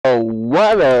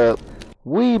What up?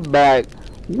 We back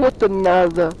with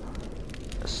another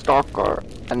S.T.A.L.K.E.R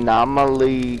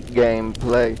Anomaly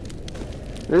gameplay.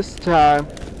 This time,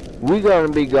 we're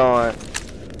gonna be going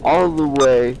all the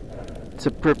way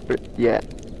to PRIPYAT.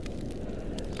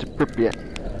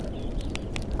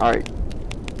 Alright,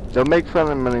 don't make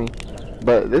fun of me,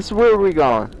 but this is where we're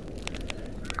going.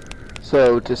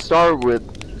 So, to start with,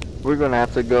 we're gonna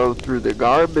have to go through the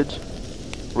garbage,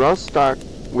 rust stock,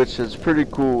 which is pretty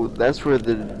cool. That's where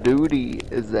the duty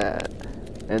is at.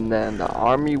 And then the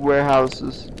army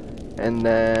warehouses, and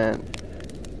then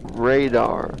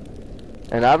radar.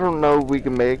 And I don't know if we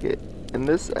can make it in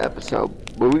this episode,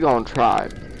 but we're gonna try,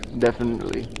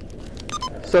 definitely.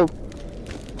 So,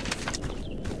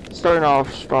 starting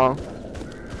off strong,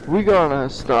 we're gonna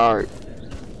start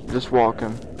just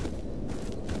walking.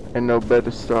 And no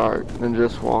better start than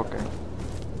just walking.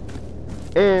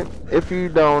 And if you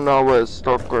don't know what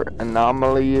S.T.A.L.K.E.R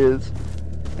Anomaly is,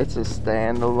 it's a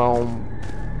standalone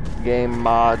game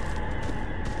mod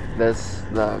that's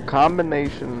the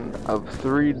combination of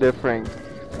 3 different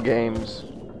games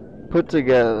put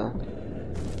together,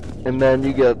 and then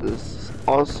you get this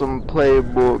awesome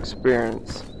playable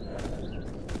experience.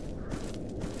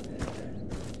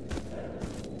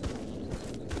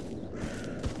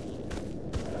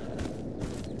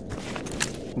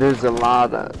 There's a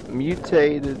lot of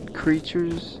mutated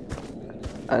creatures,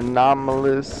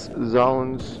 anomalous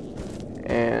zones,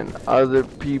 and other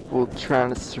people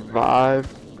trying to survive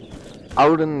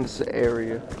out in this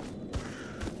area.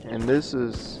 And this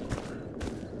is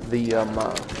the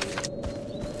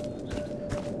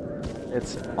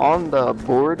it's on the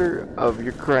border of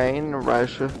Ukraine and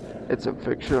Russia. It's a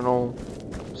fictional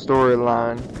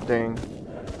storyline thing.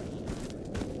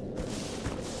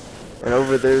 And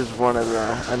over there's one of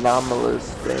the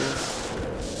anomalous things.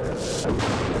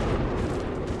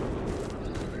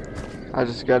 I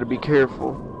just gotta be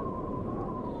careful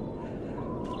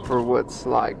for what's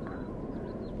like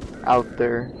out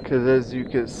there, because as you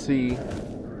can see,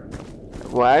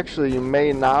 well, actually you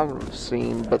may not have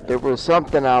seen, but there was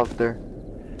something out there.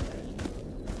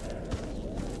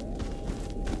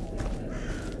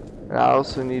 And I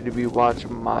also need to be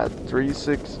watching my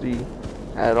 360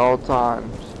 at all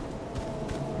times.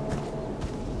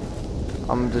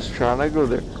 I'm just trying to go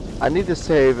there. I need to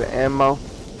save ammo,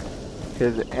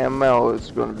 because ammo is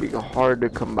going to be hard to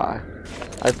come by.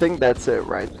 I think that's it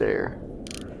right there.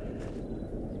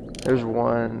 There's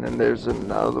one, and there's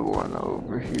another one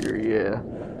over here, yeah.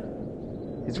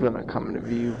 He's going to come into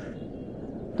view.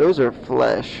 Those are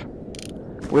flesh,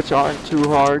 which aren't too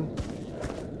hard,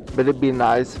 but it'd be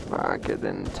nice if I could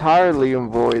entirely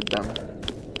avoid them.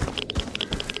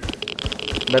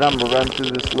 But I'm gonna run through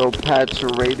this little patch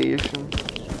of radiation.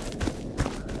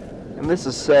 And this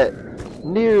is set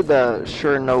near the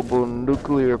Chernobyl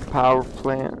nuclear power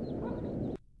plant.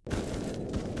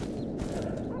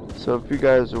 So if you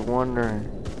guys are wondering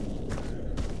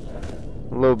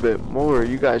a little bit more,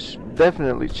 you guys should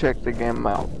definitely check the game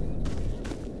out.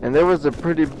 And there was a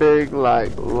pretty big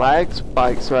like lag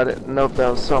spike, so I didn't know if that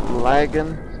was something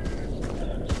lagging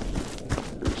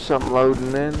or something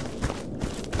loading in.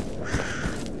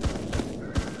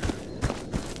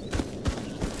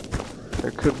 There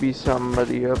could be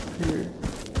somebody up here.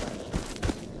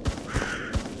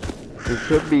 There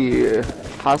could be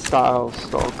hostile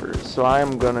stalkers, so I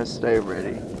am gonna stay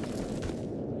ready.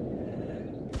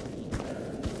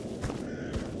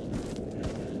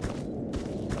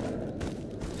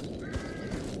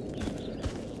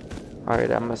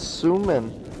 Alright, I'm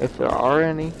assuming if there are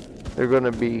any, they're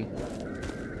gonna be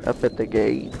up at the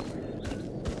gate.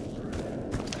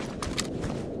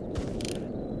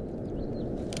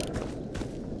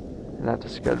 And I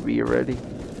just gotta be ready.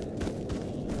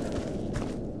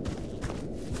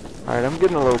 Alright, I'm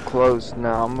getting a little close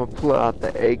now. I'm gonna pull out the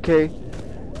AK,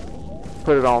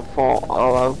 put it on full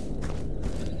auto,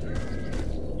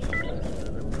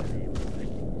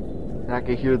 and I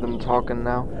can hear them talking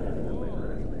now.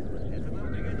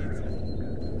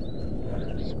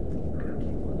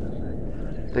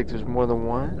 I think there's more than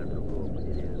one.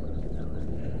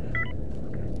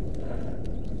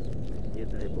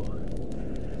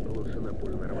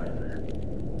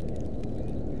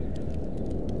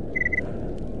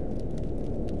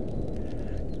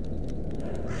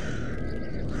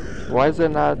 Why is it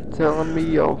not telling me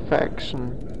your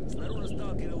faction?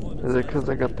 Is it because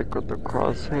I got the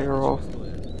crosshair off?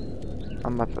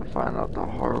 I'm about to find out the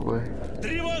hard way.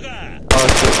 Oh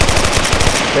shit.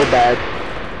 They're bad.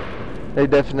 They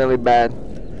definitely bad.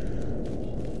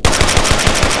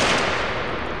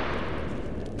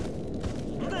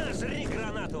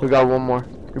 We got one more.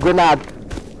 Grenade!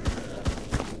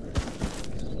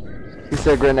 He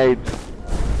said grenade.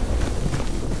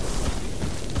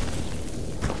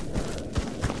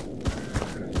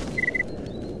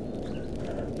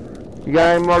 You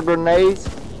got any more grenades?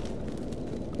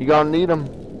 You gonna need them.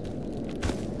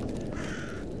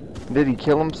 Did he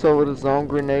kill himself with his own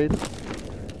grenade?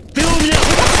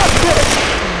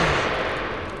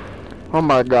 Oh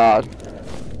my god.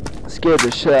 Scared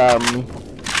the shit out of me.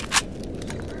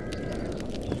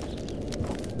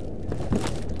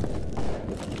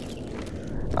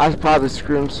 I probably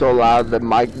screamed so loud that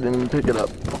Mike didn't even pick it up.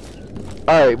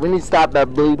 Alright, we need to stop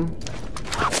that bleeding.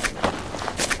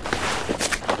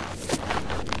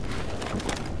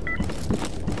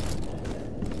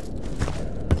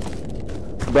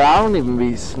 But I don't even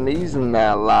be sneezing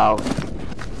that loud.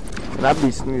 And I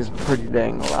be sneezing pretty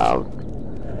dang loud.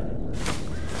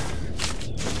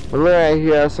 But look right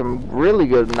here, has some really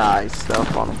good nice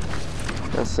stuff on them.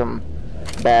 Got some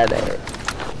bad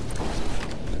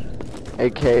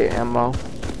AK ammo.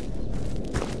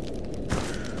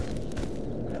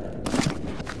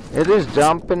 It is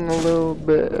jumping a little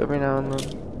bit every now and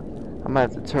then. I'm gonna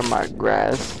have to turn my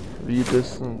grass view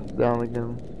distance down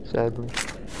again, sadly.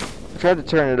 I tried to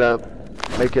turn it up,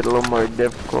 make it a little more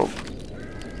difficult.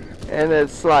 And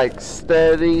it's like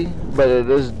steady, but it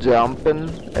is jumping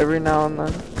every now and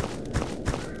then.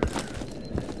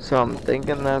 So I'm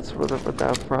thinking that's where they put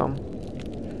that from.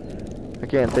 I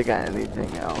can't think of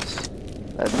anything else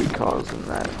that'd be causing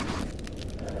that.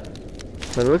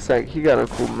 But it looks like he got a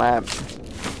cool map.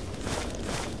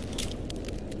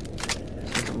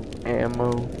 Some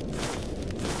ammo.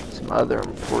 Some other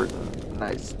important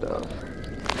nice stuff.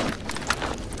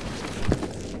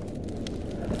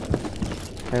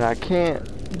 And I can't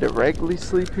directly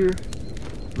sleep here,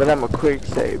 but I'm a quick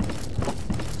save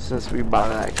since we bought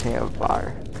that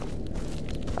campfire.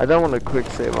 I don't want to quick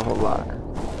save a whole lot,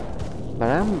 but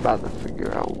I'm about to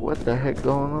figure out what the heck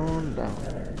going on down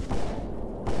there.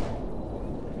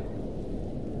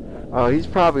 Oh, he's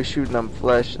probably shooting them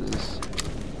flashes.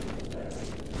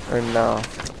 Or no,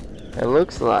 it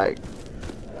looks like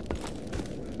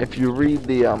if you read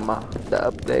the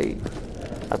update,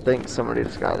 I think somebody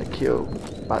just got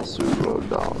killed by pseudo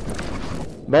dog.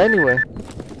 But anyway,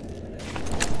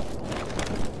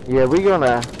 yeah, we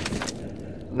gonna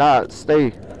not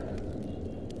stay.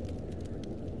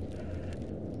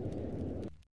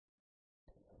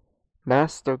 Man, I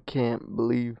still can't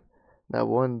believe that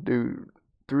one dude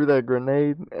threw that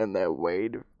grenade and that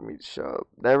waited for me to show up.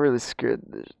 That really scared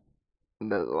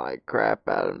the like crap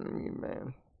out of me,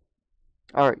 man.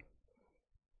 Alright.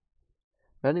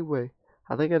 Anyway,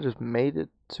 I think I just made it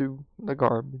to the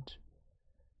garbage.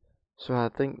 So I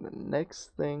think the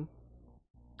next thing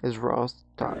is Ross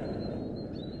time.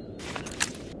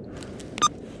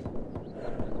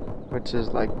 Which is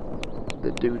like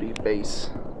the duty base.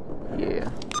 Yeah.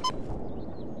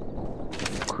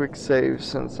 Quick save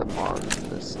since I'm on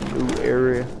this new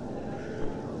area.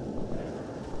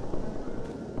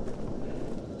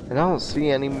 And I don't see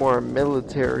any more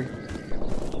military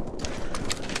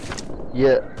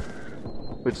yet,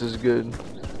 which is good.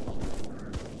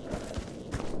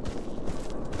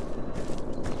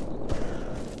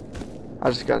 I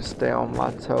just gotta stay on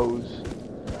my toes.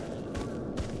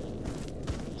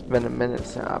 It's been a minute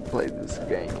since I played this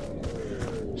game.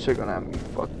 Shit gonna have me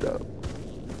fucked up.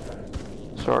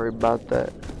 Sorry about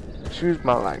that. Excuse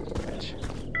my language.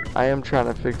 I am trying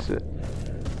to fix it.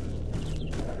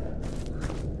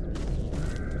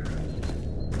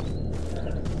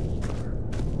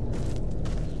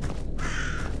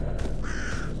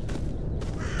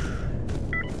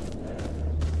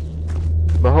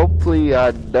 But hopefully I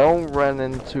don't run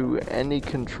into any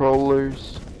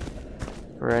controllers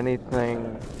or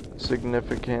anything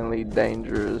significantly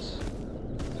dangerous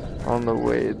on the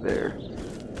way there.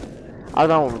 I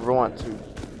don't want to.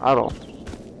 I don't.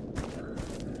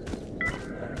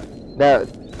 That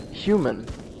human,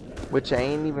 which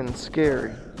ain't even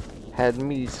scary, had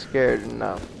me scared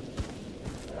enough.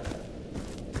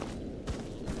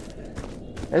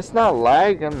 It's not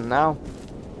lagging now.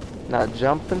 Not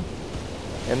jumping.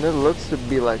 And it looks to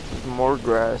be like more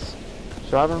grass.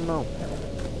 So I don't know.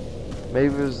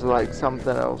 Maybe it was like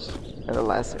something else in the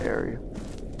last area.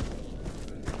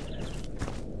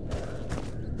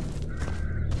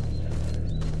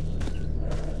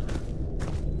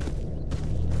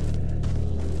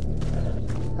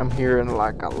 I'm hearing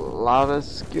like a lot of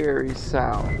scary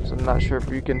sounds. I'm not sure if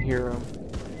you can hear them.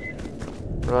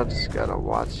 But I just gotta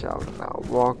watch out now.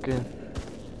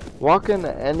 Walking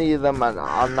to any of them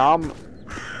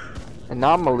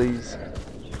anomalies,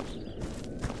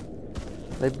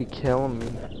 they'd be killing me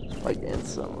like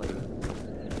instantly.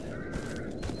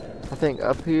 I think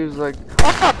up here is like.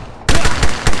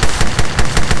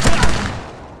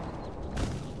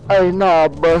 Hey, nah,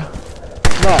 bro.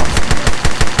 Nah.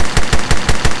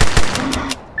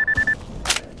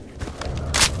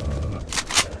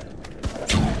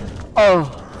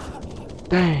 Oh,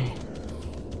 dang.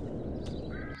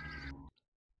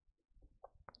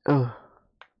 Oh,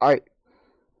 alright.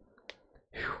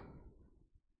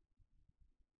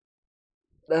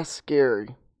 That's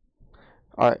scary.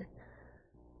 Alright.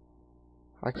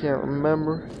 I can't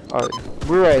remember. Alright,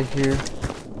 we're right here.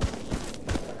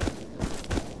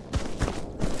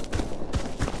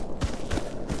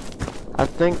 I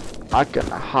think I can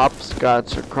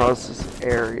hopscotch across this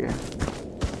area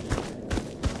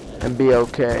and be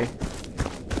okay.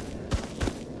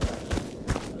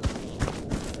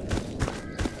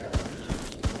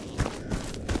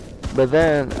 But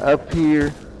then up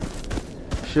here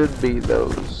should be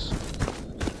those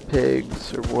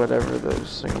pigs or whatever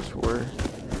those things were.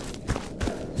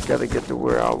 Gotta get to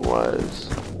where I was.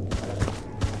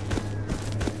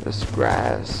 This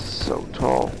grass is so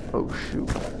tall. Oh shoot.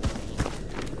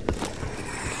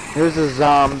 Here's a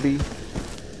zombie.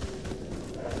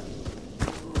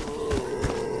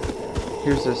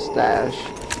 Here's a stash.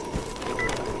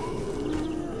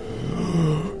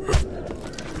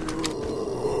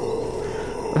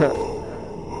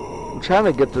 I'm trying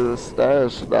to get to the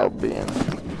stash without being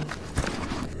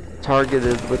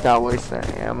targeted without wasting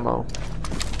ammo.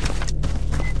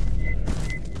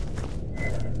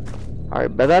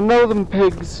 Alright, but I know them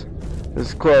pigs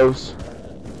is close.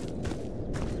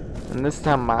 And this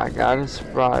time I gotta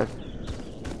survive.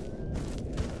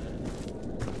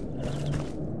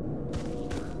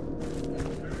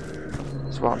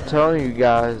 That's what I'm telling you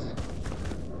guys.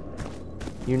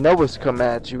 You know what's coming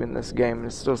at you in this game, and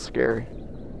it's still scary.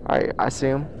 Alright, I see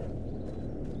him.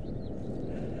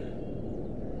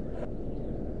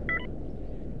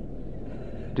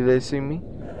 Do they see me?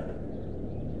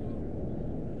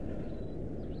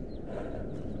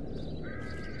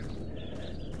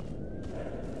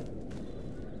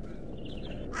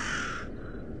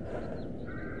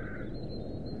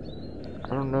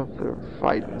 I don't know if they're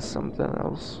fighting something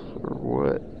else or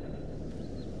what.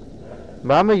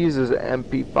 But I'm gonna use this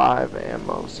MP5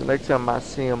 ammo, so next time I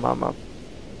see him, I'm up.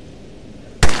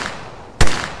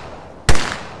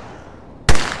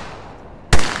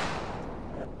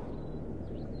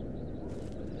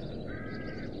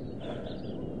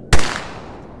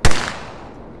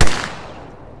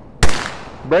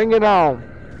 Bring it on.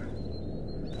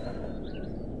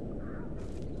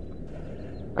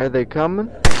 Are they coming?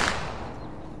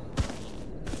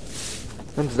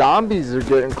 Them zombies are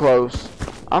getting close.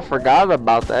 I forgot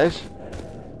about that.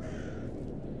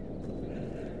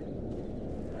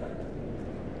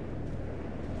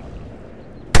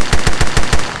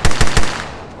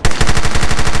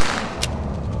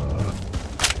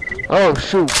 Oh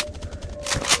shoot.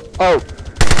 Oh.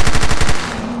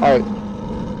 Alright.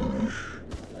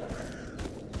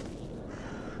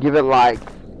 Give it like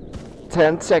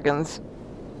 10 seconds.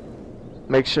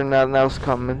 Make sure nothing else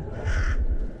coming.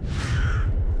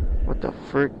 What the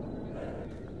frick?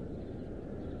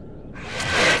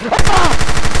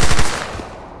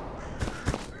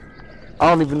 I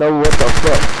don't even know what the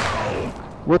fuck.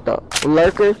 What the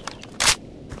lurker?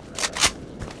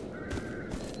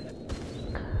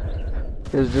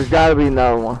 There's gotta be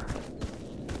another one.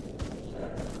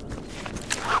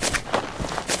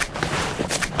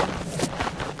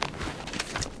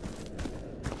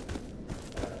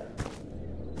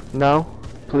 No,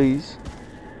 please.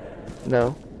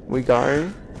 No, we got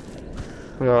it.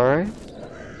 We alright?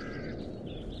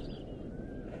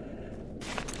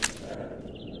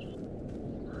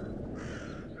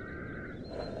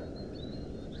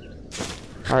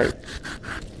 Alright.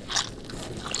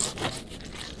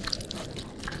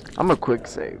 I'm a quick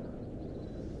save.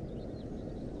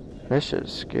 That shit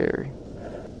is scary.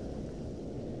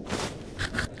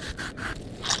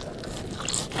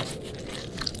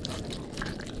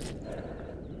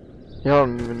 Y'all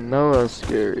don't even know how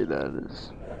scary that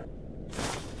is.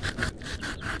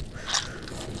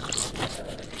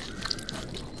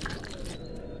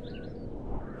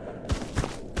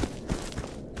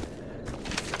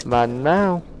 But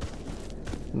now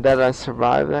that I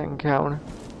survived that encounter,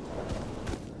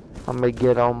 I'm gonna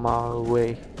get on my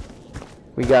way.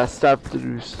 We got stuff to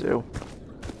do still.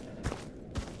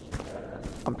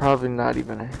 I'm probably not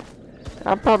even.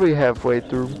 I'm probably halfway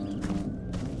through.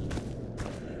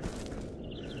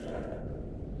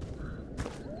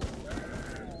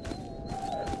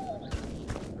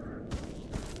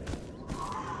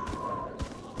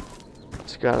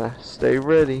 Just gotta stay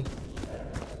ready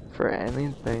for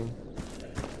anything.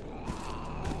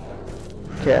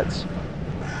 cats.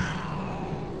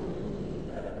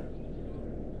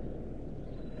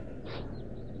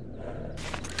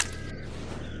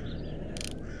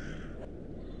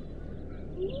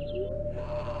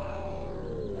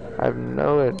 I have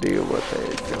no idea what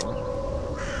they're doing.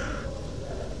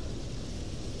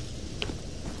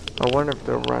 I wonder if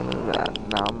they're running that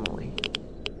anomaly.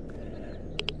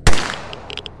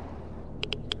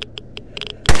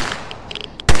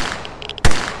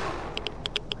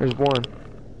 There's one.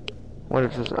 What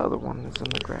if there's the other one that's in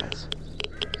the grass?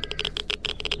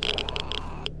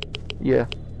 Yeah.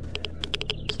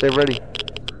 Stay ready.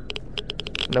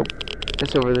 Nope.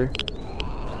 It's over there.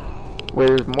 Wait,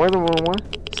 there's more than one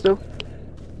still?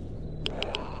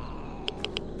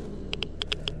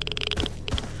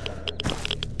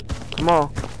 Come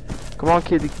on. Come on,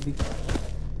 kitty.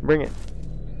 Bring it.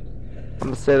 I'm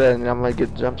gonna say that and I'm gonna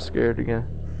get jump scared again.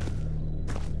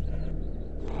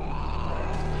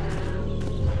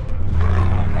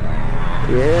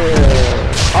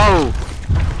 Yeah. Oh!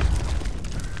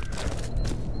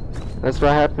 That's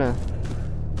what happened.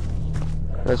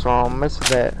 That's why I don't mess with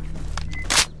that.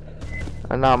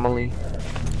 Anomaly.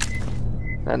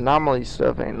 That anomaly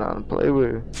stuff ain't nothing to play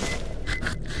with.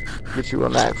 Get you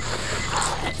on that.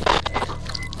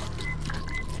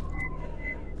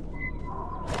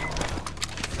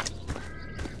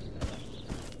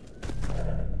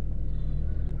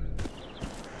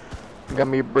 Got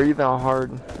me breathing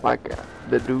hard like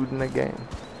the dude in the game.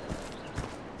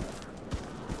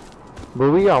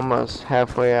 But we almost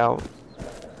halfway out.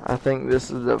 I think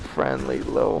this is a friendly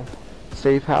little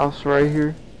safe house right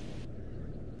here.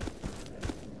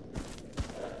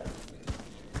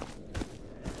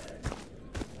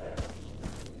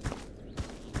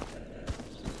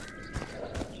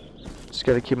 Just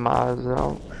gotta keep my eyes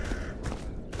out.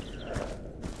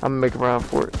 I'm gonna make a run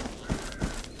for it.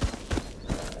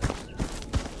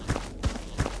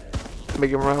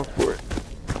 Make a run for it.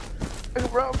 Make a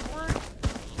run for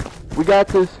it. We got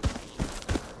this.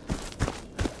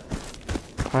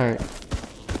 Alright.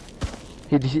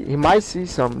 He might see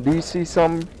something. Do you see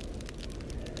something?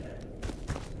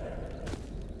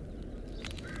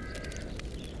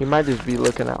 He might just be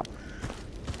looking out.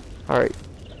 Alright.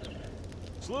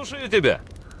 Слушаю тебя.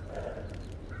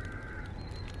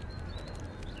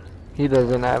 He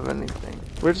doesn't have anything.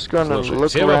 We're just gonna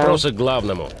look все around. Вопросы к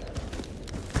главному.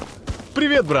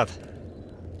 Привет, брат.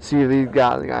 See if these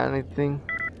guys got anything.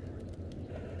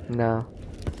 No.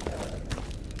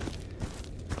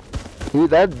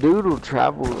 That dude will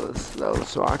travel with us though,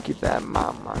 so I'll keep that in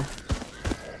mind.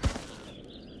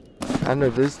 I know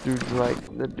this dude's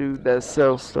like the dude that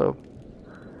sells stuff.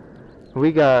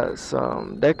 We got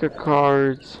some deck of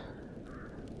cards,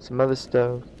 some other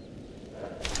stuff.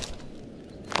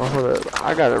 Oh, hold up.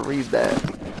 I gotta read that.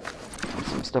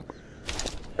 Some stuff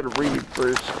I gotta read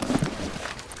first.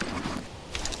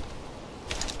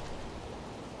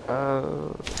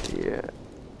 Yeah.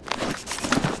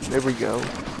 There we go.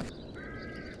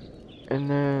 And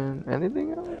then,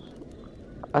 anything else?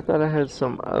 I thought I had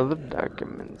some other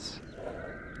documents.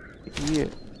 Yeah.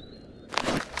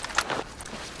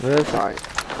 That's alright.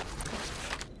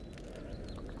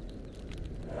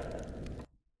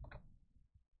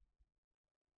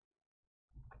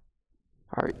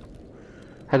 Alright.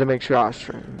 Had to make sure I was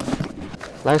streaming.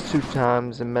 Last 2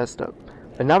 times it messed up.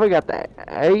 But now we got the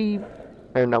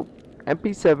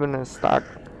MP7 in stock,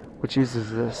 which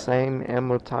uses the same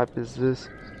ammo type as this.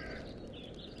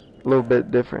 A little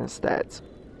bit different stats.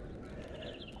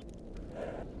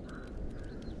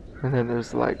 And then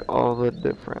there's like all the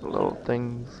different little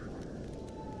things.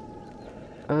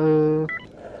 I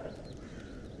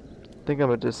think I'm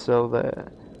gonna just sell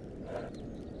that.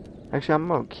 Actually, I'm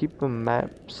gonna keep the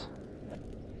maps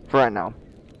for right now.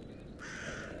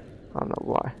 I don't know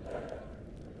why.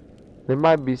 There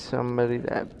might be somebody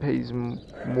that pays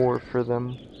more for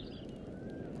them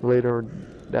later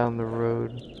down the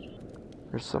road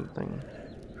or something.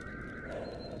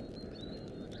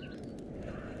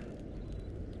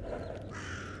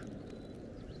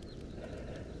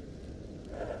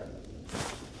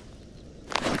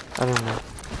 I don't know.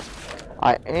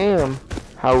 I am,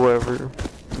 however,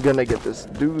 gonna get this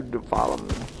dude to follow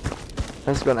me.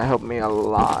 That's gonna help me a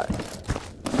lot.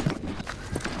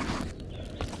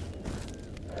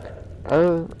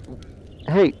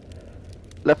 Hey,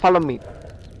 follow me.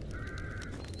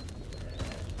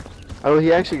 Oh,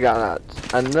 he actually got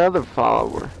another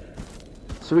follower.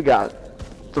 So we got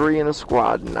 3 in a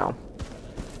squad now.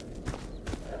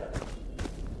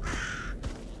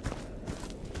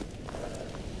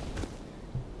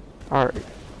 Alright.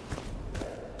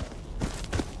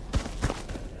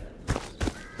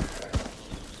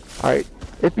 Alright,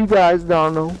 If you guys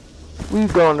don't know, we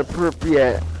going to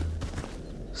PRIPYAT.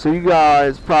 So you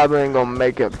guys probably ain't gonna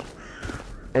make it.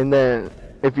 And then,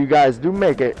 if you guys do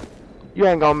make it, you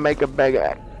ain't gonna make it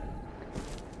back.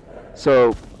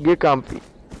 So, get comfy.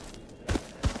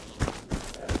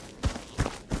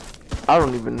 I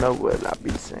don't even know what I'd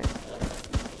be saying.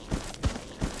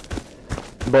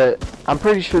 But, I'm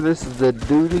pretty sure this is the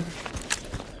duty.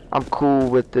 I'm cool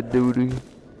with the duty.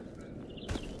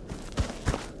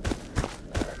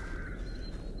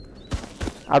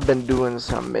 I've been doing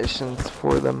some missions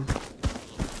for them.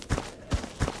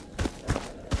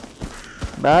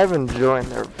 But I've enjoyed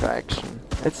their faction.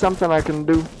 It's something I can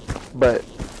do, but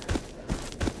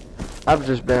I've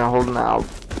just been holding out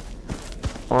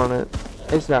on it.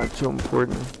 It's not too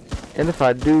important. And if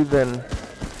I do, then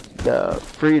the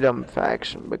Freedom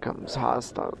faction becomes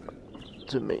hostile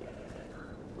to me.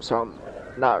 So I'm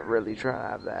not really trying to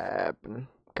have that happen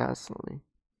constantly.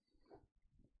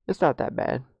 It's not that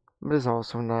bad, but it's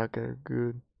also not that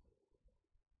good.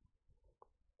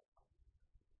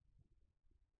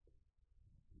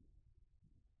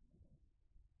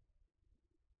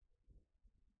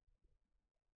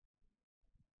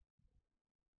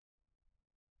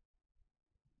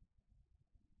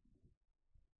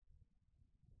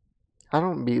 I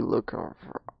don't be looking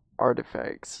for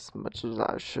artifacts as much as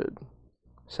I should,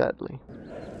 sadly.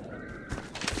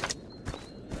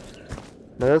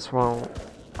 But that's wrong.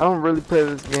 I don't really play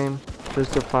this game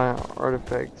just to find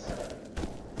artifacts.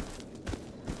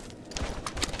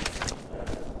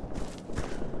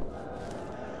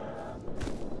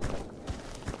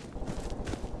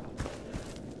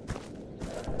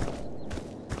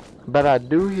 But I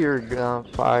do hear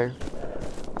gunfire.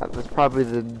 That's probably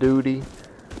the duty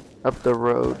up the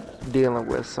road dealing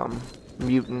with some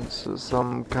mutants of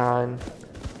some kind.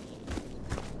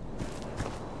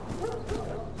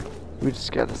 We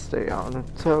just gotta stay on our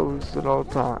toes at all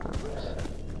times.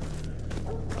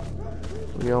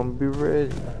 We gonna be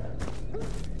ready.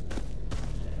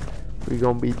 We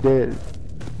gonna be dead.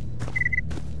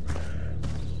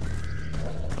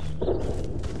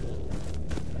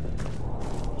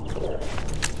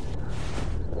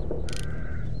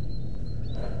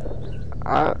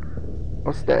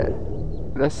 What's that?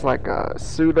 That's like a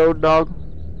pseudo dog?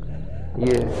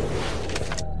 Yeah.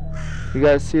 You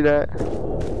guys see that?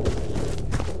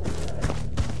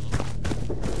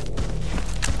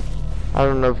 I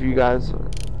don't know if you guys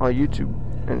on YouTube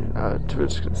and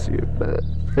Twitch can see it, but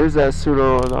there's that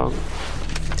pseudo dog.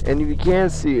 And if you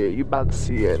can't see it, you're about to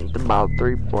see it in about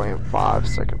 3.5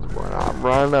 seconds when I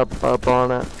run up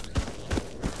on it.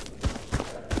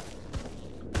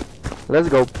 Let's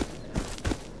go.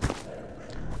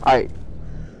 Alright.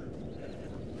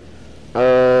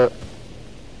 It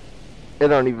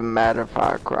don't even matter if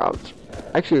I crouch.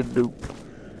 Actually, it do.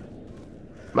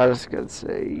 I just gotta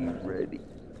say ready.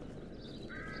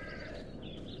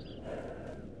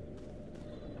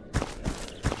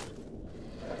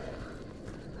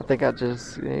 I think I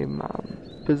just gave my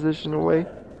position away.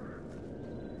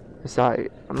 It's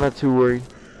alright. I'm not too worried.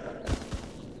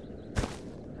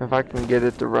 If I can get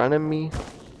it to run at me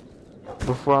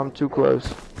before I'm too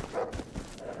close,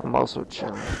 I'm also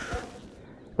chilling.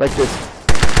 Like this.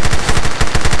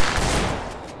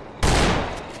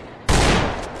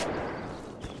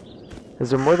 Is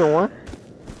there more than one?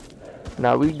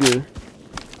 Nah, we good.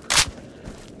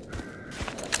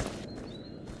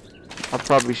 I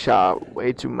probably shot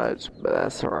way too much, but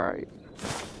that's alright.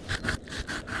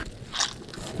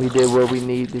 We did what we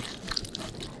needed.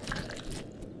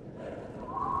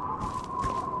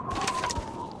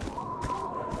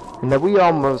 And then we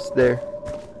almost there.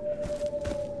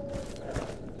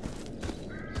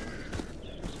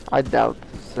 I doubt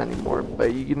this anymore,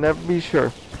 but you can never be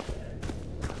sure.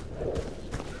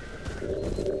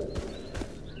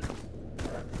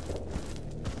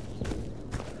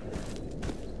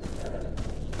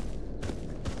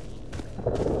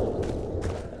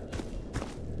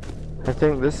 I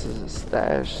think this is a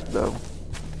stash, though.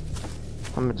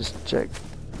 I'm gonna just check.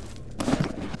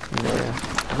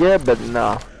 Yeah, but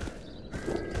nah.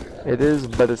 It is,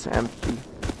 but it's empty.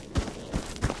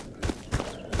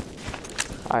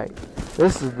 Alright.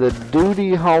 This is the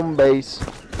duty home base.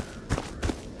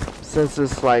 Since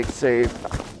it's like safe,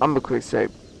 I'm a quick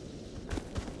save.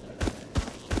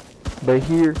 But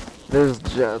here, there's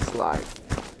just like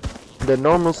the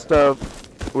normal stuff,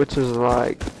 which is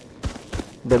like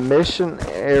the mission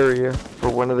area for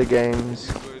one of the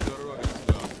games.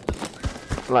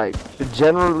 Like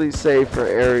generally safer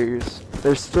areas.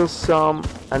 There's still some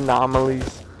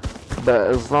anomalies, but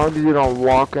as long as you don't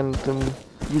walk into them,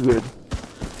 you good.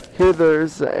 Here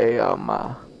there's a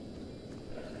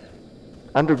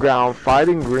underground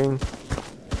fighting ring,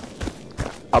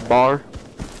 a bar.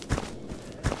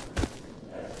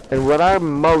 And what I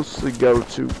mostly go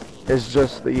to is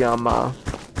just the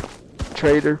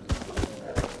trader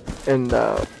and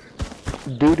the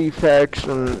duty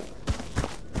faction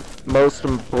most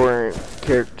important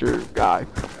character guy.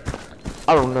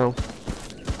 I don't know.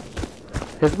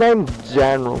 His name's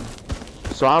General,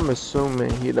 so I'm assuming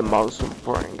he's the most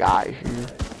important guy here.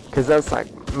 Cause that's like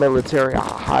military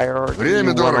hierarchy.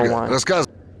 Время дорого. 101. Рассказ.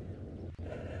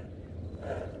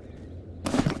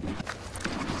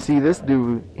 See, this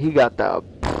dude, he got the,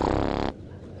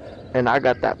 and I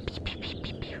got that,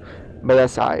 but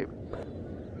that's alright.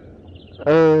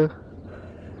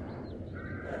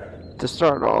 To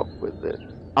start off with it,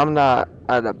 I'm not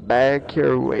at a bad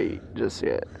care weight just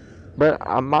yet, but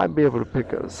I might be able to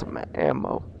pick up some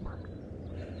ammo.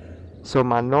 So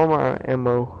my normal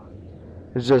ammo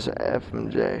is just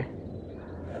FMJ,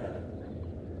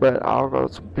 but I'll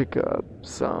also pick up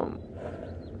some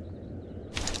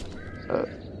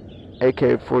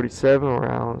AK-47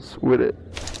 rounds with it,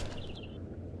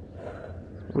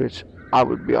 which I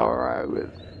would be alright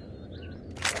with.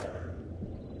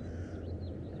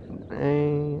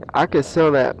 And I could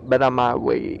sell that, but I might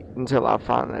wait until I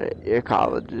find an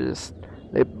ecologist.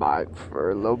 They buy it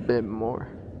for a little bit more.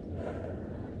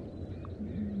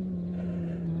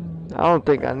 I don't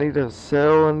think I need to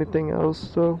sell anything else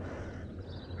though.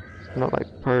 Not like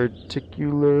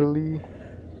particularly.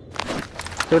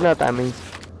 But not that means.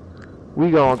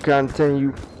 We gonna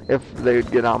continue if they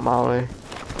get out my way.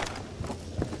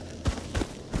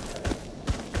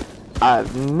 I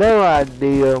have no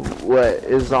idea what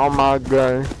is on my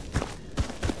gun,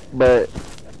 but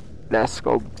that's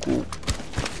so cool.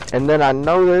 And then I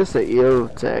know there's a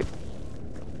S.T.A.L.K.E.R.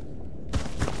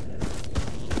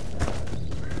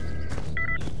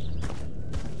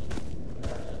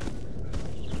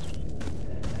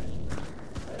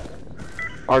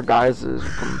 Our guys is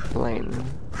complaining.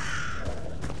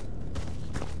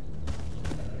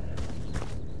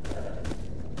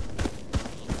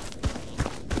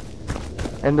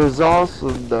 And there's also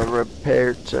the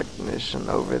repair technician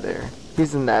over there.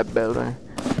 He's in that building.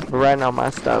 But right now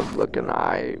my stuff's looking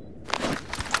alright.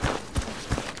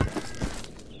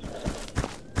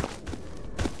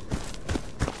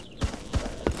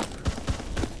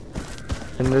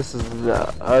 And this is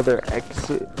the other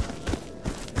exit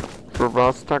for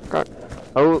S.T.A.L.K.E.R.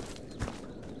 Oh,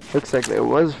 looks like it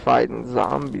was fighting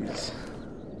zombies.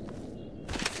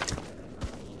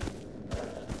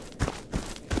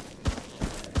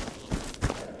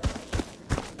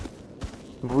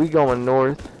 We going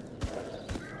north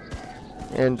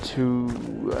into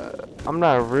I'm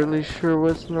not really sure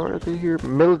what's north of here.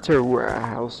 Military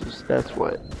warehouses, that's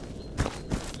what.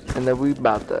 And then we're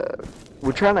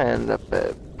trying to end up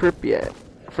at PRIPYAT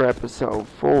for episode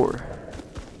 4.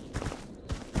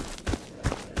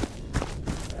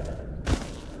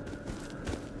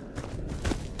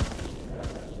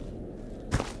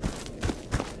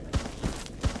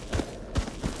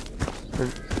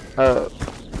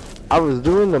 I was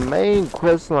doing the main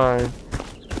quest line,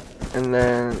 and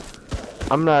then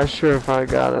I'm not sure if I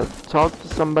gotta talk to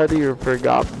somebody or if it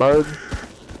got bugged,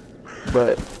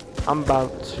 but I'm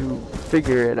about to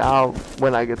figure it out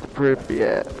when I get to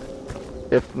Pripyat.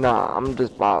 If not, I'm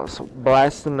just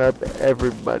blasting up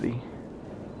everybody.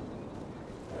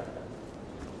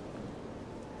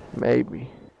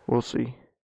 Maybe. We'll see.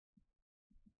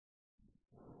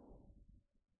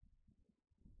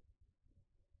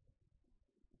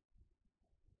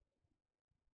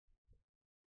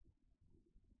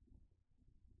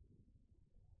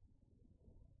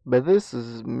 But this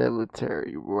is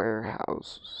military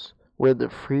warehouses where the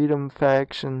Freedom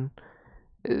faction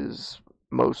is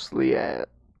mostly at,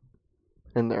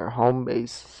 and their home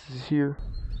base is here.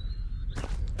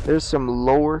 There's some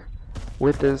lore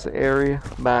with this area,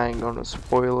 but I ain't gonna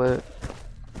spoil it.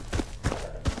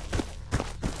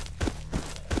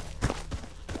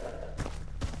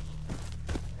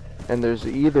 And there's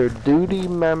either duty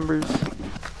members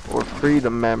or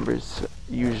freedom members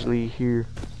usually here.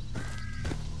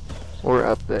 Or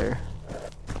up there.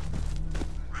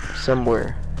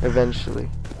 Somewhere,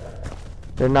 eventually.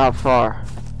 They're not far.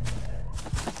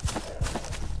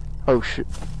 Oh shit.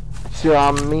 See what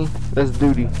I'm me? That's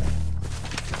duty.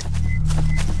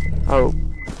 Oh,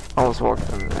 I almost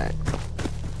walked into that.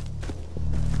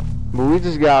 But we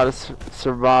just gotta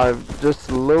survive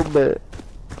just a little bit.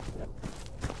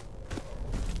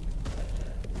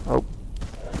 Oh,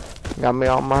 got me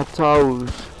on my toes.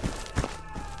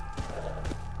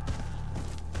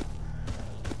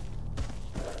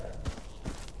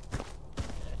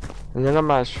 And then I'm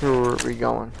not sure where we're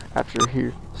going after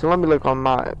here. So let me look on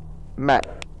my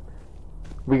map.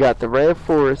 We got the red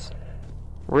forest,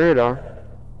 radar,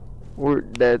 we're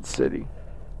dead city.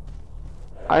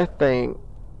 I think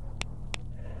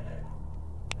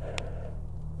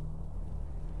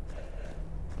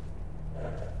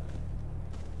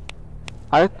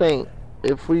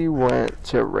if we went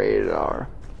to radar,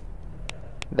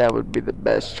 that would be the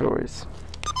best choice.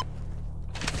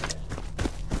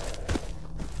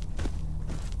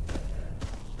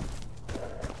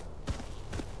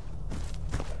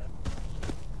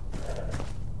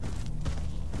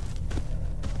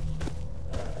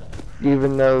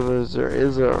 Even though there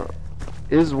is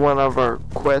one of our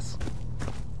quests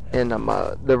in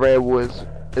the Redwoods,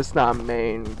 it's not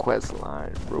main quest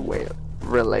line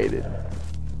related.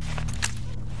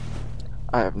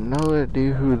 I have no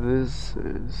idea who this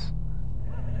is.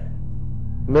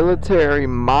 Military,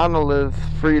 monolith,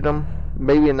 freedom,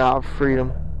 maybe not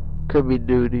freedom, could be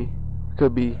duty,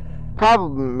 could be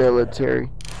probably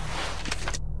military.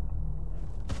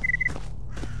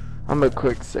 I'm gonna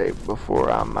quick save before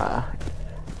I'm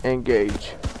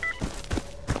engage.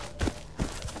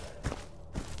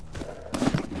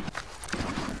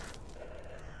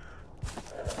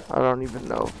 I don't even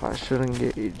know if I should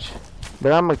engage,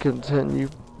 but I'm gonna continue.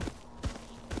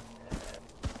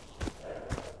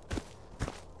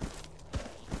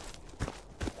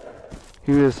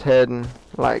 He was heading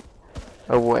like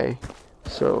away,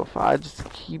 so if I just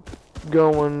keep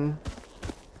going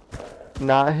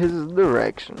not his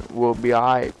direction, we'll be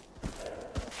alright.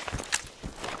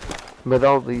 But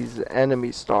all these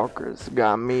enemy stalkers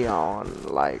got me on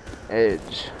like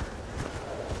edge,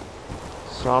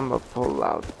 so I'm gonna pull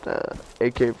out the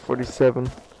AK-47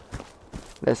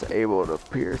 that's able to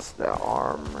pierce the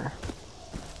armor,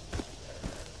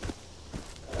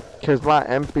 cause my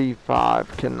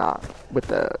MP5 cannot with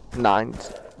the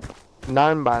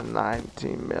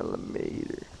 9x19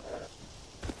 millimeter.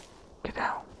 Get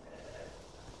down.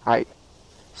 Alright,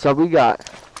 so we got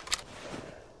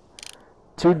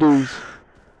 2 dudes,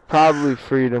 probably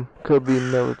freedom, could be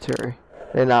military.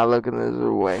 They're not looking this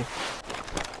way.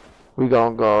 We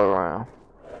gonna go around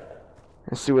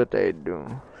and see what they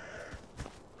doing.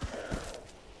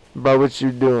 But what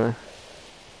you doing?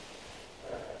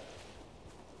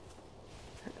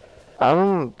 I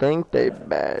don't think they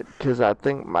bad, cause I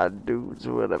think my dudes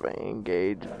would have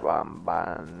engaged by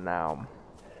now.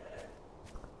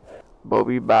 But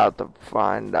we about to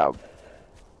find out.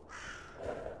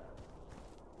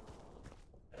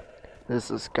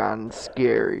 This is kinda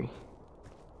scary,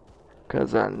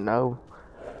 cause I know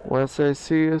once I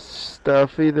see us,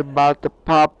 stuff either about to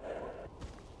pop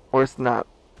or it's not.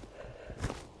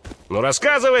 Ну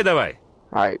рассказывай давай.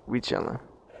 Alright, we chillin'.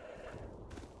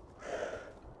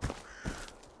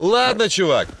 Ладно,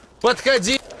 чувак,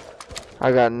 подходи.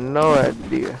 I got no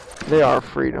idea. They are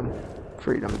freedom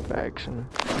faction.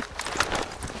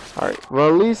 Alright, well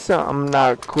at least I'm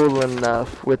not cool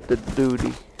enough with the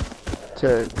duty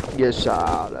to get shot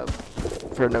out of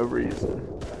for no reason.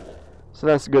 So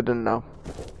that's good to know.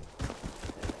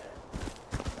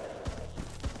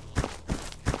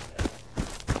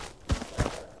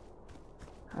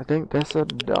 I think that's a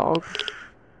dog.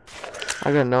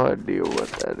 I got no idea what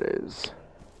that is.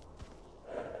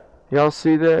 Y'all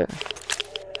see that?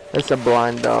 It's a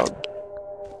blind dog.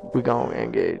 We gonna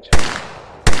engage.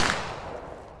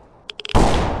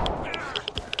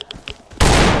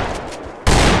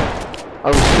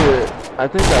 Oh shit. I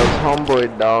think that was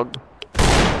homeboy dog.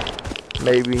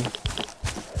 Maybe.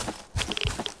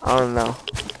 I don't know.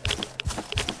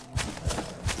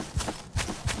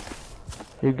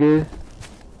 You good?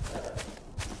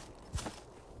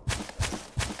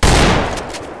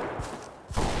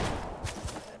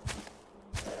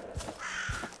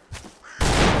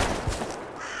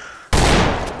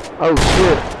 Oh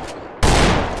shit.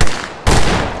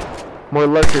 More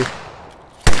lucky.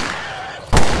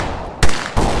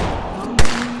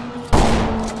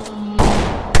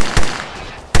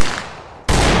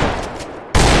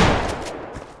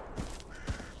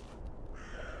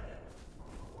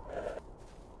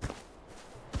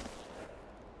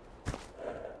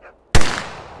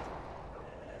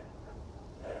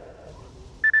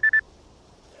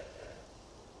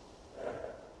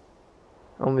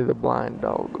 Only the blind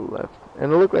dog left.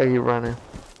 And it looked like he running.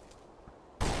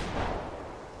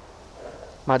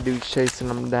 My dude's chasing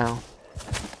him down.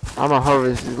 I'm gonna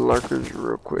harvest these lurkers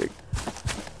real quick.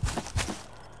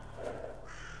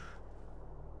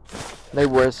 They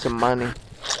worth some money.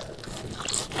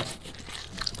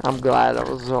 I'm glad I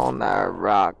was on that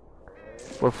rock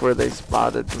before they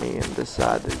spotted me and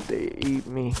decided to eat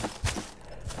me.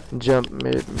 jump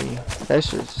mid me. That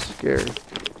shit's scary.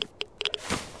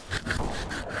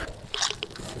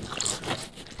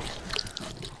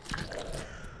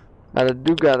 But I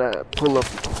do gotta pull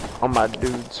up on my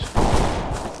dudes.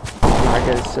 I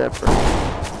gotta separate.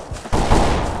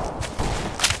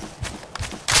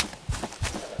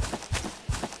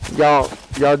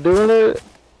 Y'all doing it?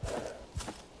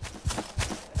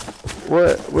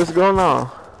 What's going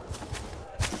on?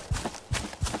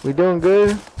 We doing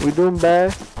good? We doing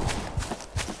bad?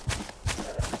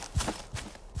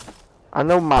 I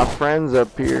know my friend's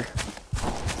up here,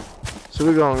 so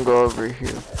we're gonna go over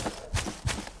here.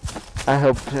 I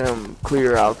helped him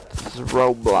clear out this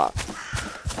roadblock.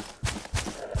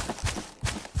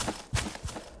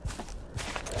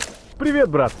 Привет,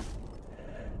 брат.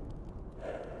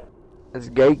 It's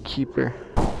gatekeeper.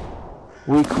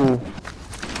 We cool.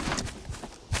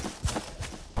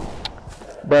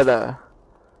 But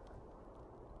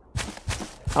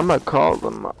I'm gonna call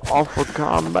them off of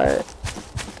combat.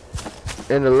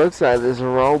 And it looks like this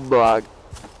roadblock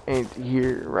ain't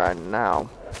here right now.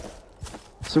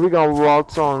 So we're gonna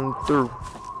waltz on through.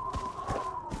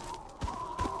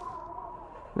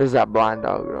 There's that blind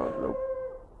dog though. Nope.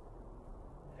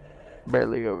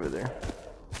 Barely over there.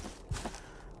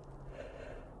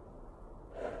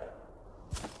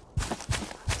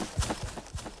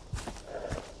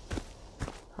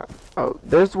 Oh,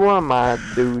 there's one of my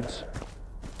dudes.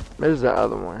 There's the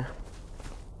other one.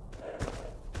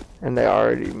 And they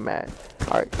already met.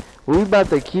 Alright, we about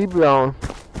to keep going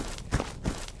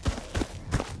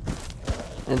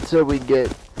until we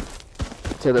get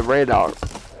to the radar.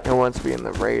 And once we in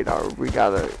the radar, we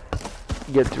gotta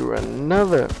get through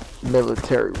another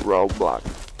military roadblock.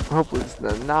 Hopefully it's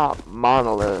not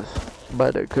monolith,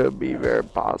 but it could be very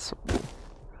possible.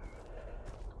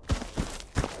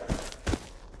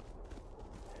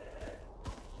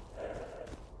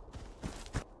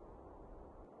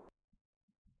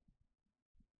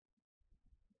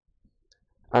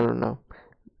 I don't know.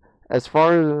 As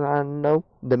far as I know,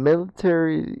 the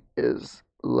military is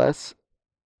less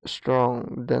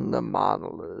strong than the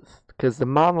monolith. Because the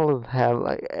monolith have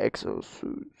like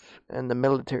exosuits. And the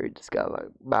military just got like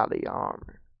body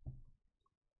armor.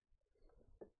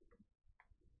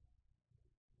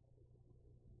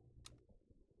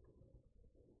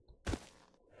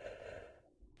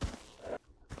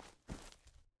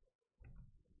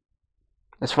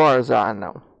 As far as I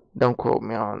know. Don't quote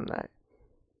me on that.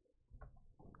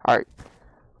 Alright.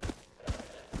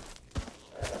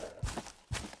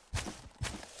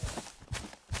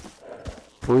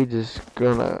 We just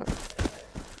gonna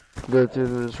go through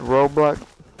this roadblock.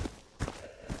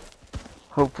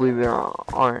 Hopefully there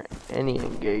aren't any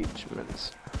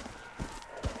engagements.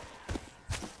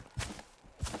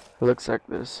 Looks like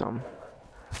there's some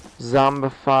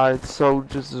zombified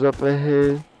soldiers up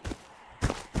ahead.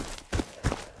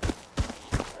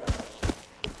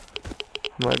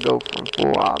 I'm gonna go from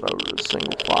full auto to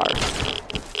single fire.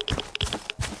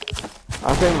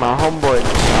 I think my homeboy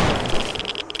just shot me.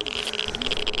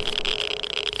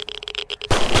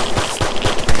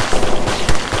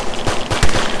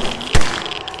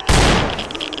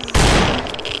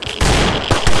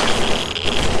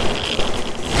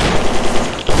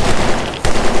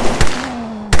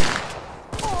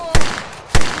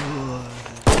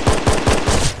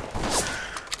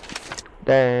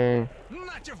 Dang.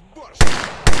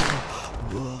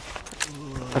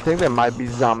 I think there might be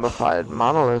zombified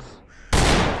monolith.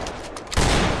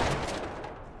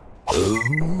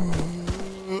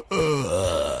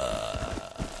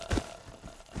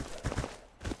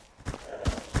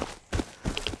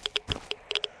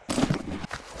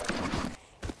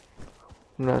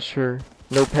 I'm not sure.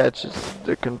 No patches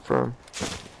to confirm.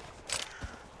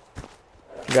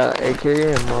 Got AK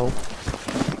ammo.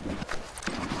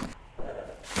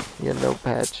 Yeah, no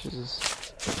patches.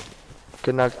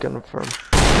 Cannot confirm.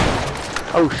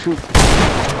 Oh shoot.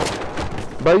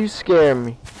 But you scare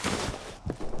me.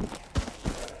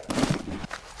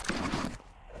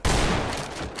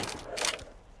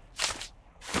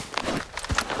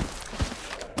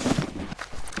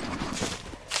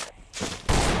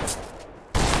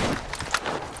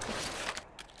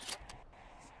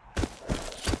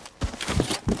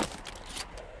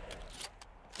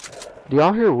 Do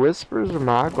y'all hear whispers or am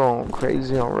I going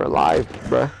crazy on real life,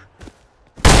 bruh?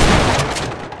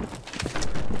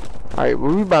 Alright,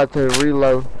 we about to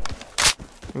reload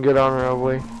and get on our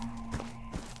way.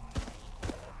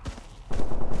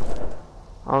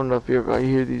 I don't know if you're gonna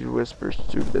hear these whispers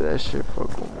too, but that shit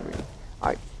fuck with me.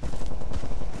 Alright.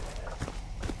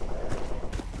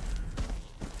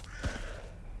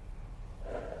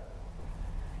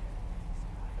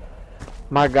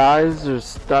 My guys are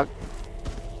stuck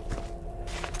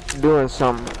doing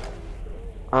something.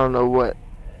 I don't know what.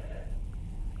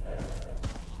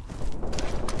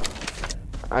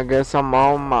 I guess I'm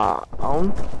on my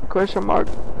own? Question mark.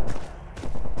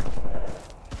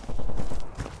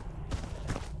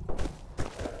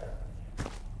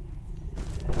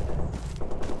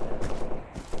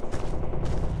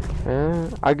 Yeah,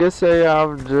 I guess they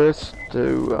have just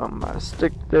to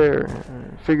stick there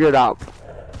and figure it out.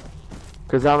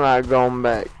 Cause I'm not going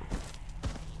back.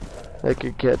 They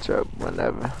could catch up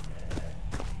whenever.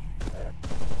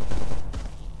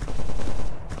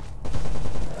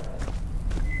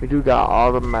 We do got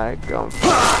automatic gun.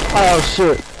 Oh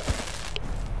shit!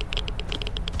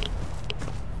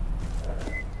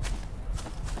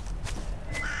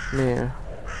 Man.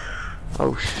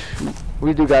 Oh shoot.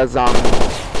 We do got zombies.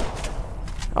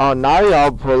 Oh, now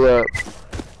y'all pull up.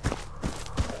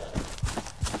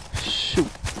 Shoot.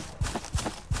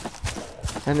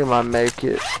 I need my med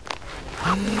kit.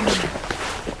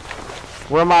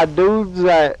 Where my dudes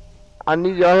at? I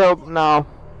need your help now.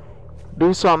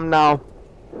 Do something now.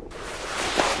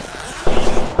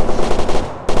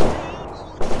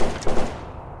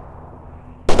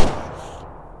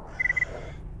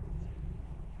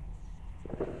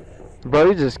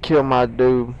 Bro, you just killed my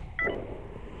dude.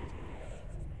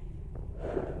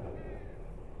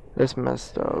 That's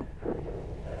messed up.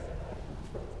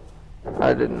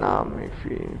 I did not make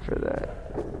feeding for that.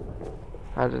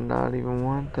 I did not even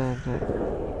want that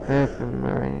to happen,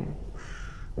 man.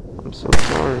 I'm so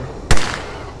sorry.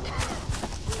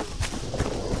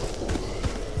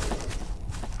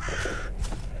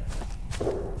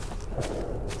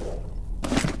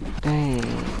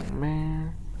 Dang,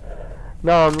 man.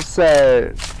 No, I'm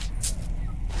sad.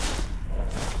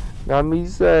 Got me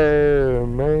sad,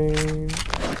 man.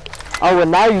 Oh, well,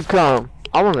 now you come.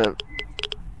 I wanna.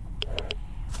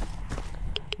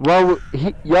 Well,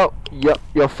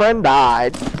 your friend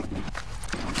died.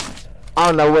 I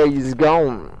don't know where he's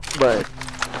going, but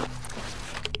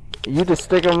you just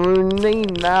stick him in the knee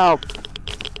now.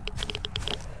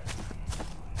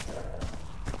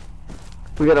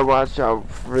 We gotta watch out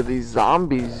for these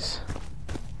zombies.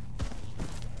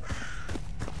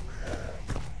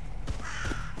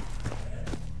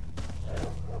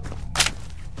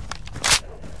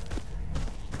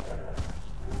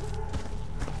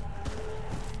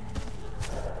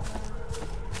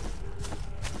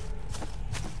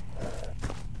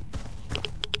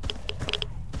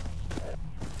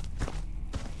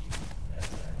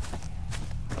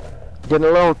 Getting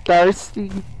a little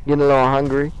thirsty, getting a little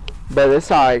hungry, but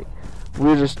it's alright.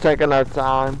 We're just taking our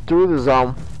time through the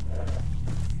zone,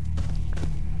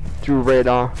 through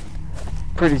radar.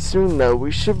 Pretty soon though,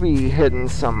 we should be hitting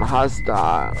some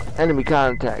hostile enemy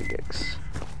contacts.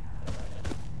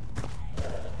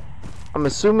 I'm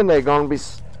assuming they're gonna be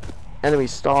enemy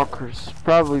stalkers,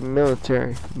 probably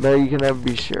military, but you can never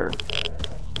be sure.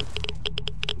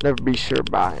 Never be sure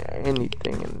by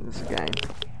anything in this game.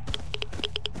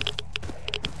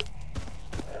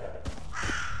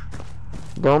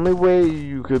 The only way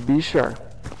you could be sure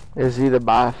is either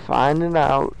by finding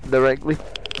out directly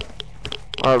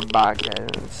or by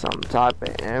getting some type of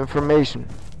information.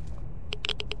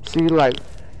 See, like,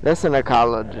 that's an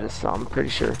ecologist, so I'm pretty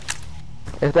sure.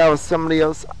 If that was somebody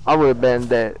else, I would have been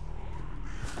dead.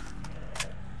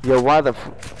 Yo,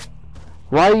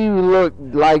 why you look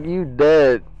like you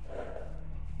dead?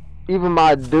 Even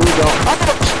my dude don't.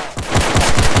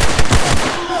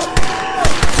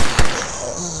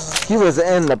 He was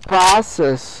in the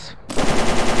process.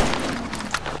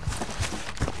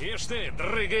 Ишь ты,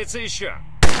 дрыгается еще.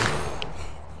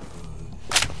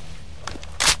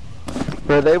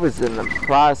 But they was in the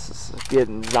process of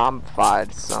getting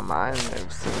zombified somehow. I ain't never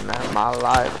seen that in my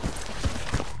life.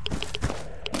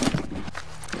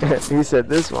 He said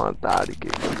this one thought he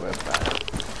could get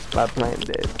whipped by playing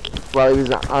dead while he was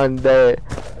undead.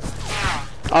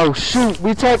 Oh shoot,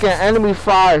 we taking enemy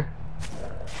fire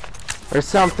or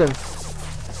something.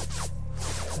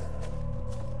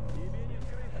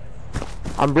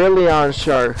 I'm really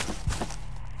unsure.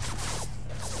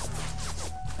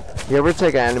 Yeah, we're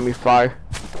taking enemy fire.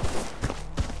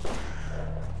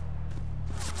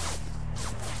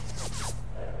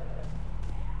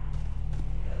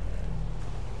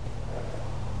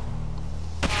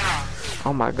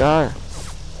 Oh my god.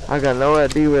 I got no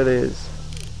idea where it is.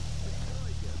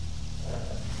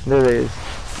 There it is.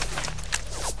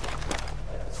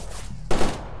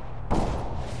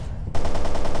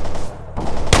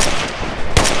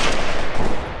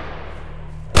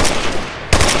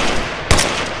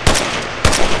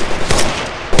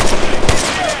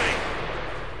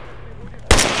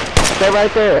 They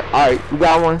right there. Alright, we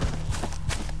got one.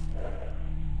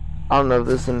 I don't know if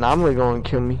this anomaly gonna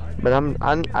kill me, but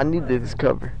I need this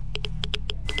cover.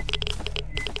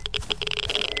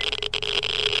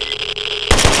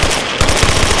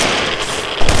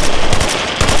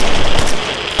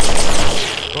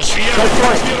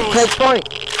 Take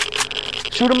point.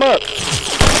 Shoot him up.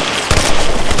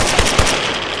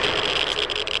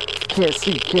 Can't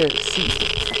see.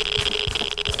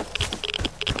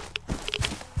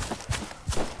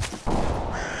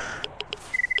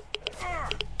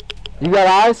 You got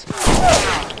eyes?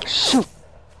 Shoot.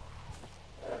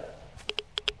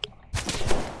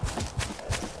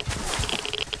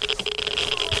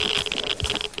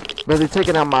 But they're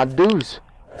taking out my dudes.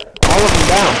 All of them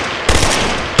down.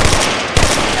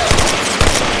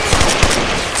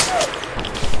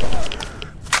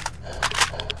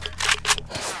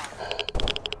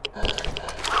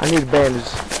 I need a bandage.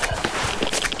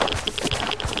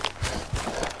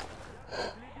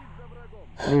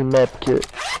 I need a map kit.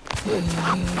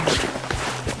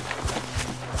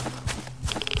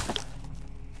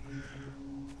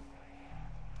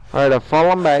 Alright, I've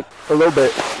fallen back a little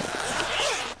bit.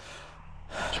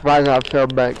 Surprised I fell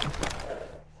back.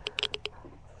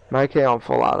 My AK on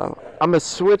full auto. I'm gonna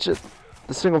switch it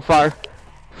to single fire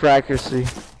for accuracy.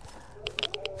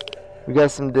 We got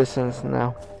some distance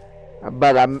now.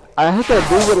 But I hit that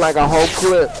dude with like a whole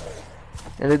clip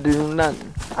and it didn't do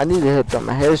nothing. I need to hit them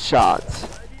headshots.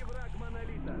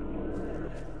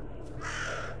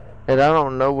 And I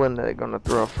don't know when they're gonna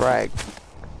throw a frag.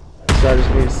 So I just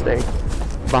need to stay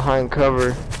behind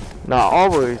cover. Not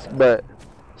always, but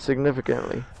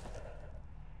significantly.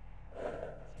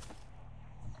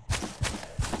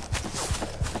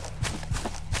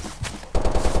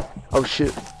 Oh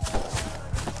shit.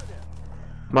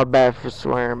 My bad for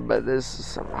swearing, but this is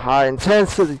some high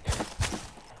intensity.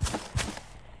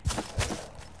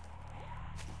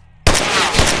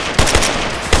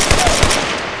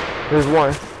 There's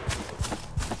one.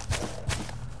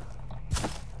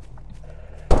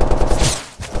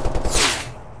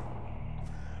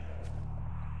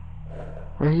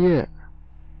 Where he at?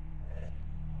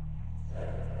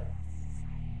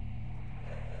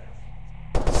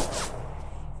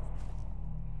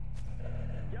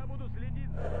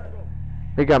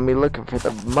 They got me looking for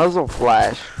the muzzle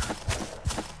flash.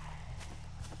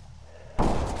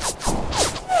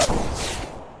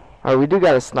 Alright, we do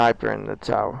got a sniper in the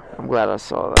tower. I'm glad I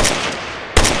saw that.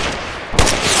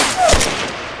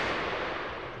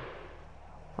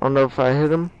 I don't know if I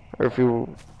hit him or if he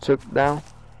took down.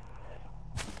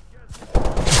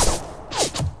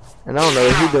 And I don't know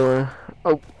what he's doing.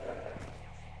 Oh.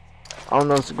 I don't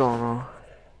know what's going on.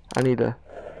 I need to.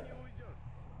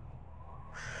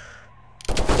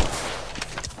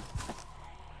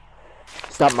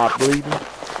 Stop my bleeding.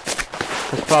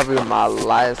 That's probably my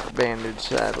last bandage,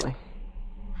 sadly.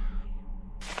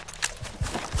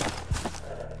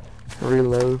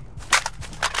 Reload.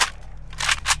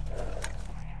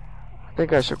 I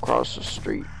think I should cross the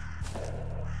street.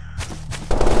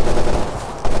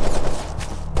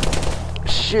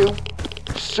 Shoot.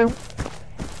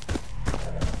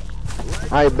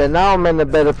 Alright, but now I'm in a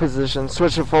better position.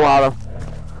 Switching full auto.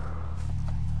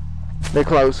 They're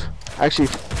close. Actually,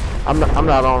 I'm not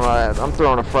on that. I'm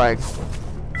throwing a frag.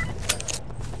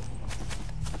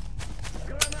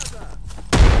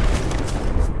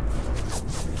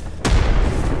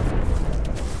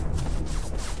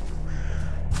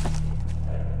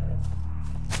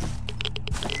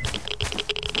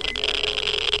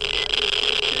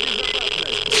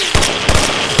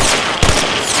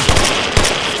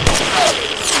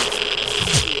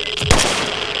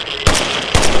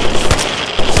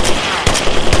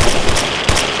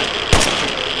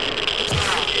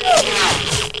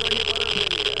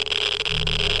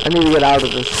 I need to get out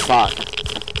of this spot.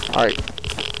 Alright.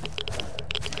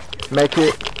 Make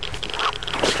it.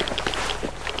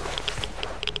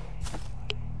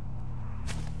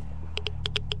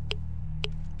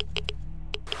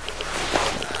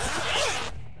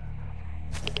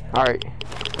 Alright.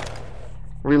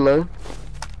 Reload.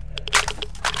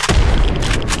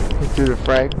 Do the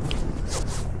frag.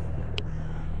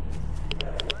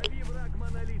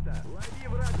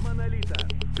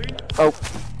 Oh.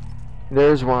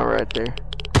 There's one right there.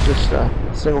 Just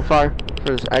single fire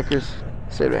for his accuracy.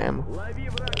 Save the ammo.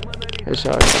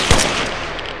 Headshot.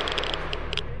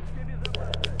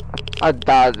 I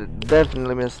died.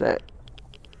 Definitely missed that.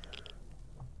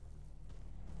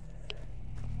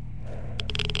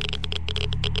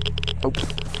 Oops.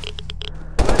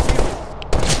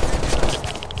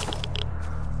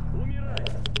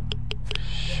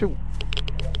 Shoot.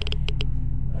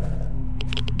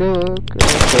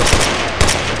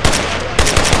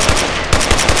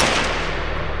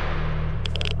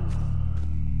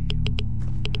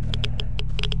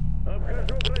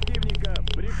 Обхожу противника.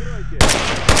 Прикройте.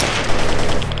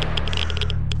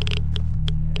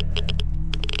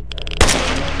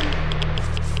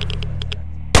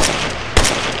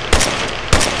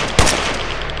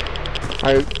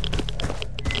 Alright.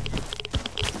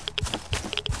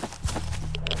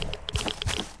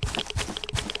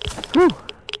 Whew.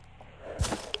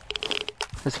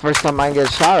 It's the first time I can get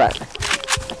a shot at.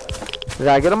 Did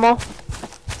I get them all?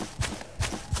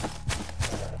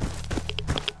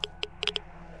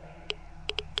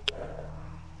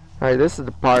 Alright, this is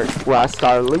the part where I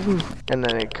start looting and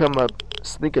then it come up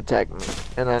sneak attack me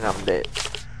and then I'm dead.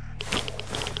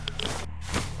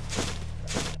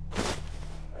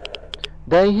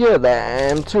 They hear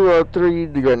that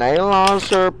M203 the grenade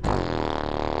launcher.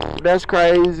 That's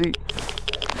crazy.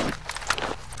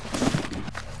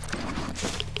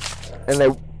 And they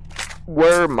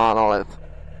were monolith.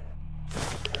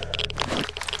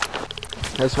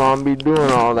 That's why I'm be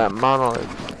doing all that monolith.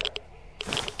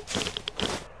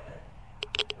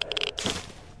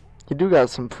 You do got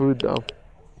some food though.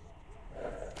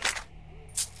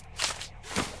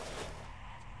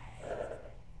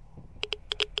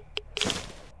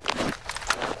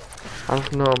 I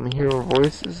don't know, I'm hearing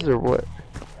voices or what?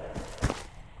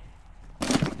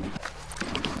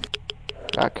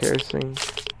 Got kerosene.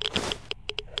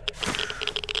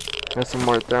 Got some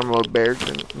more thermal bear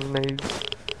grenades.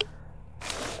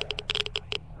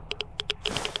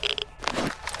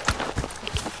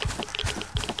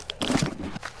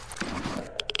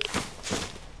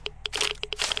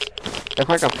 If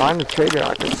I can find a trader,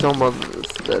 I can sell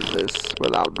most of this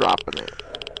without dropping it.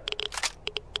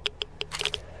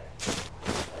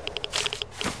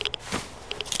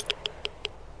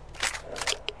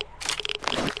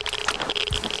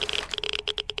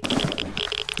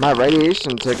 My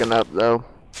radiation ticking up though,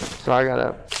 so I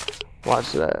gotta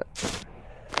watch that.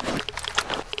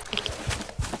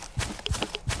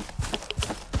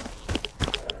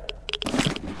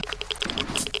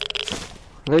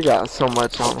 They got so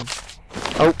much on them.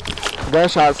 Oh,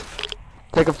 gunshots.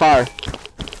 Take a fire.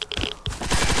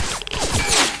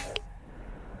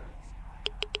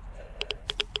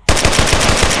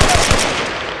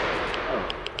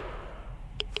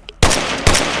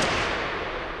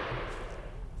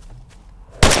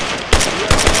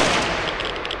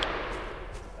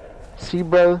 See,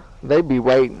 bro, they be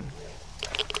waiting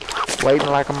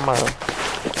like a mother.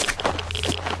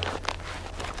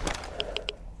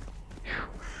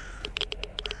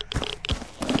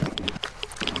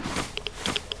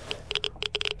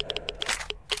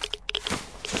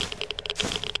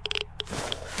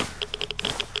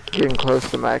 Getting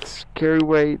close to max carry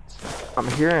weights. I'm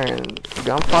hearing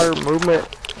gunfire movement.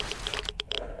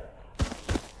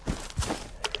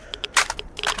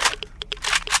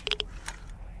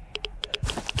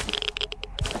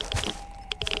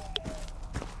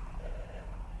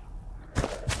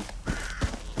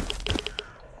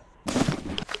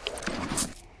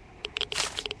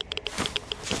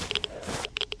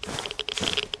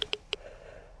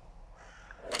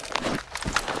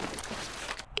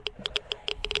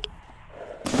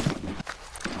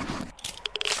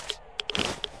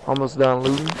 Almost done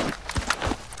looting.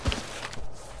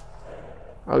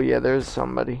 Oh yeah, there's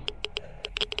somebody.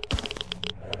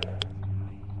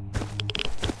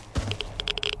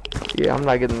 Yeah, I'm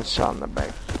not getting shot in the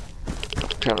back. I'm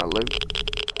trying to loot.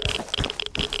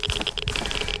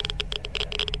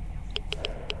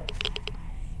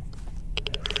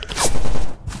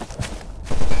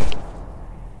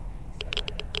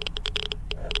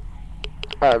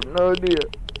 I have no idea.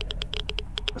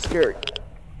 It's scary.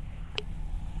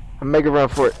 I'm making a run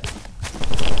for it.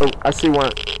 Oh, I see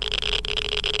one.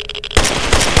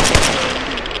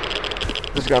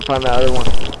 Just gotta find that other one.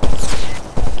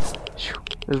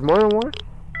 There's more than one?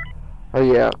 Oh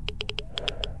yeah.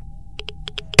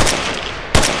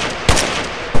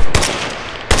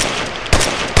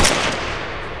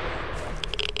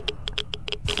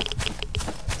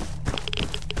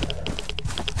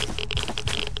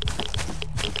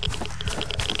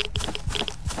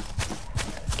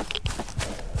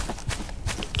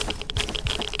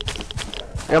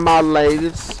 In my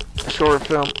latest short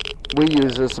film, we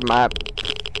use this map.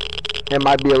 It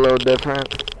might be a little different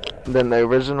than the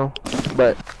original,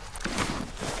 but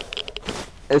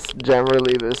it's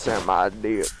generally the same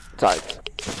idea type,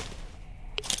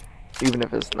 even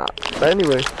if it's not. But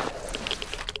anyway,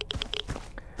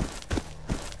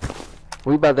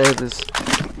 we about to hit this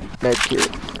med kit.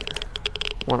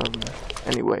 One of them,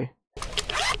 anyway.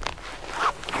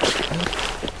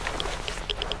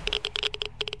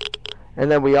 And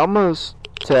then we almost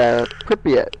to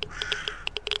Pripyat.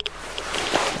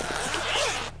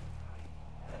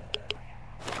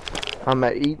 I'm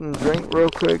gonna eat and drink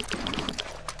real quick.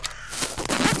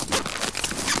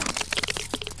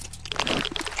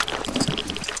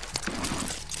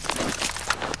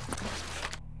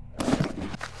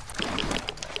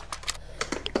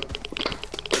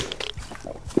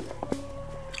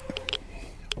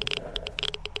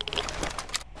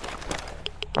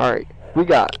 Alright, we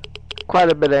got quite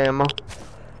a bit of ammo.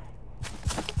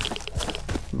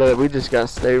 But we just gotta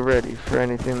stay ready for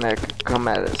anything that could come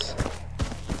at us.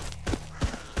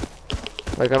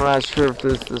 Like, I'm not sure if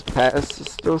this pass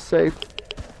is still safe.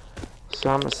 So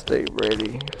I'm gonna stay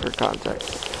ready for contact.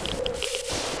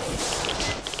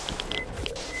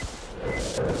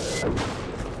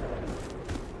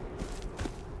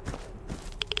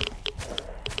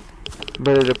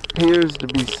 But it appears to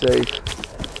be safe.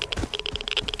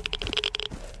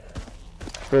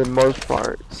 For the most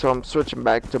part, so I'm switching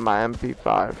back to my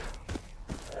MP5,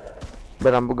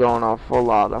 but I'm going off full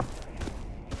auto.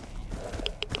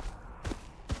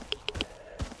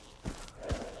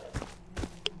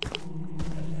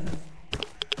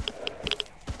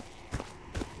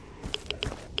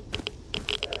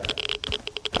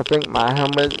 I think my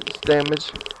helmet's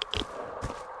damaged,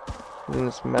 and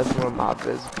it's messing with my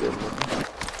visibility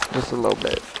just a little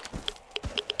bit.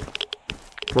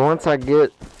 But once I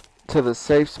get to the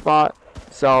safe spot,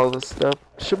 sell all this stuff,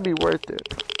 should be worth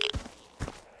it.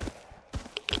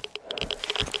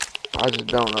 I just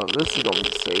don't know. This is gonna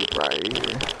be safe right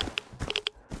here.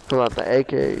 Pull out the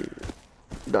AK.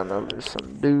 Don't know, there's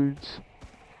some dudes.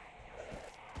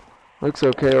 Looks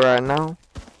okay right now.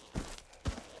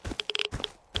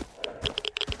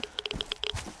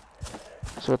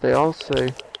 That's what they all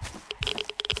say.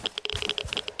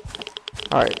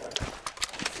 Alright.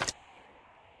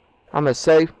 I'm gonna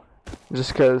save.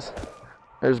 Just because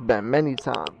there's been many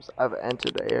times I've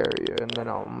entered the area and then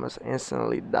I almost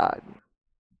instantly died.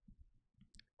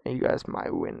 And you guys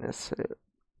might witness it.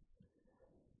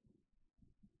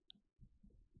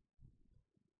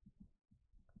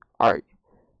 Alright.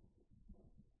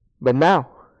 But now,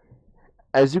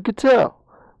 as you can tell,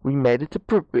 we made it to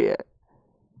Pripyat.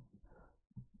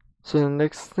 So the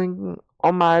next thing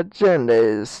on my agenda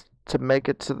is to make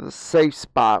it to the safe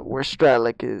spot where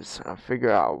S.T.A.L.K.E.R is. I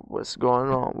figure out what's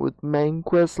going on with the main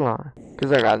quest line,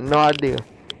 because I got no idea.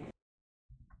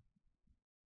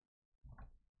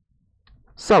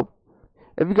 So,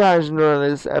 if you guys enjoyed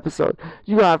this episode,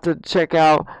 you have to check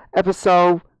out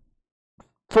episode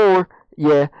 4.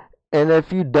 Yeah, and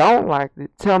if you don't like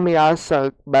it, tell me I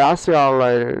suck. But I'll see y'all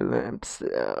later.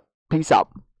 Peace out.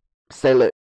 Stay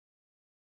lit.